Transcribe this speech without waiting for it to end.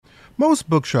Most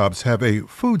bookshops have a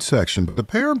food section, but the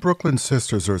pair of Brooklyn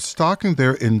sisters are stocking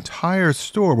their entire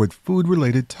store with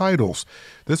food-related titles.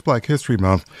 This Black History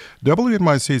Month,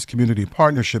 WNYC's Community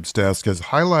Partnerships Desk is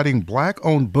highlighting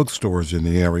Black-owned bookstores in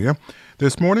the area.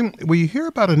 This morning, we hear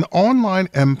about an online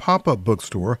and pop-up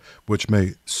bookstore, which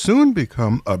may soon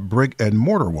become a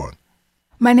brick-and-mortar one.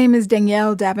 My name is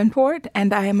Danielle Davenport,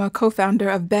 and I am a co-founder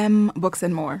of BEM Books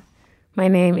and More. My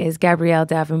name is Gabrielle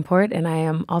Davenport, and I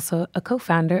am also a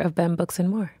co-founder of BEM Books and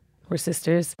More. We're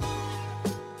sisters.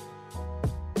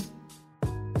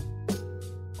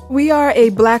 We are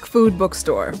a Black food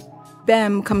bookstore.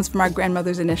 BEM comes from our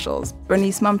grandmother's initials,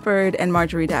 Bernice Mumford and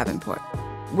Marjorie Davenport.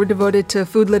 We're devoted to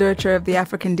food literature of the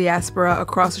African diaspora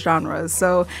across genres,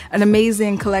 so an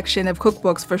amazing collection of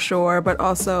cookbooks for sure, but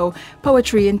also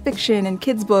poetry and fiction and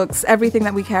kids' books. Everything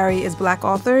that we carry is Black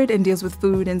authored and deals with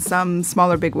food in some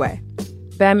small or big way.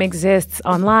 BEM exists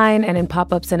online and in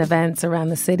pop-ups and events around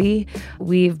the city.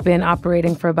 We've been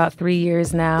operating for about 3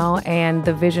 years now, and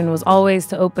the vision was always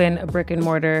to open a brick and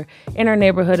mortar in our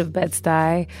neighborhood of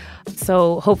Bed-Stuy.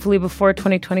 So hopefully before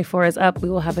 2024 is up, we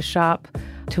will have a shop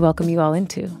to welcome you all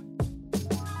into.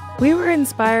 We were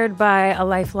inspired by a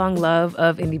lifelong love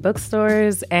of indie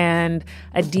bookstores and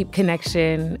a deep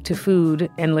connection to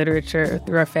food and literature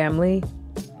through our family.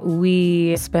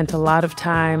 We spent a lot of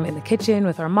time in the kitchen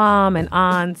with our mom and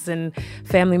aunts and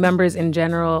family members in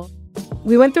general.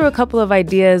 We went through a couple of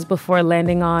ideas before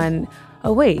landing on,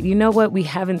 oh wait, you know what we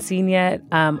haven't seen yet?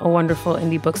 A wonderful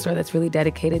indie bookstore that's really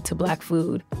dedicated to Black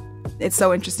food. It's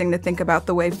so interesting to think about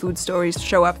the way food stories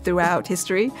show up throughout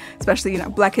history, especially,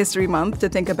 Black History Month, to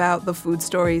think about the food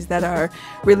stories that are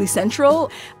really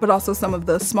central, but also some of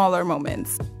the smaller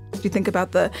moments. You think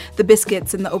about the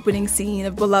biscuits in the opening scene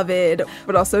of Beloved,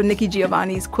 but also Nikki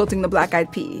Giovanni's Quilting the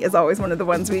Black-Eyed Pea is always one of the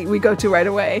ones we go to right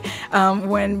away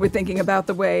when we're thinking about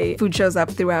the way food shows up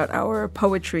throughout our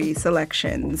poetry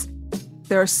selections.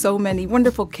 There are so many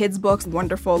wonderful kids' books,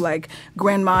 wonderful like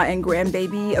grandma and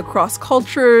grandbaby across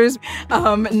cultures.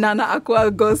 Nana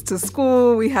Aqua Goes to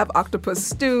School. We have Octopus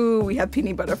Stew. We have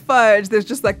Peanut Butter Fudge. There's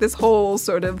just like this whole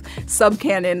sort of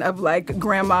subcanon of like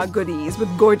grandma goodies with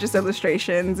gorgeous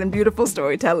illustrations and beautiful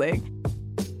storytelling.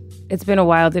 It's been a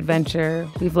wild adventure.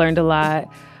 We've learned a lot.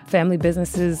 Family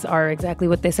businesses are exactly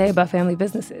what they say about family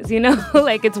businesses,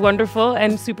 like it's wonderful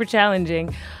and super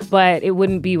challenging, but it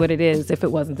wouldn't be what it is if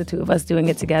it wasn't the two of us doing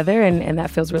it together, and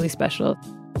that feels really special.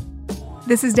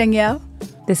 This is Danielle.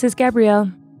 This is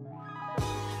Gabrielle.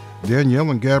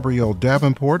 Danielle and Gabrielle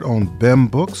Davenport on BEM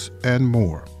Books and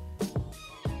More.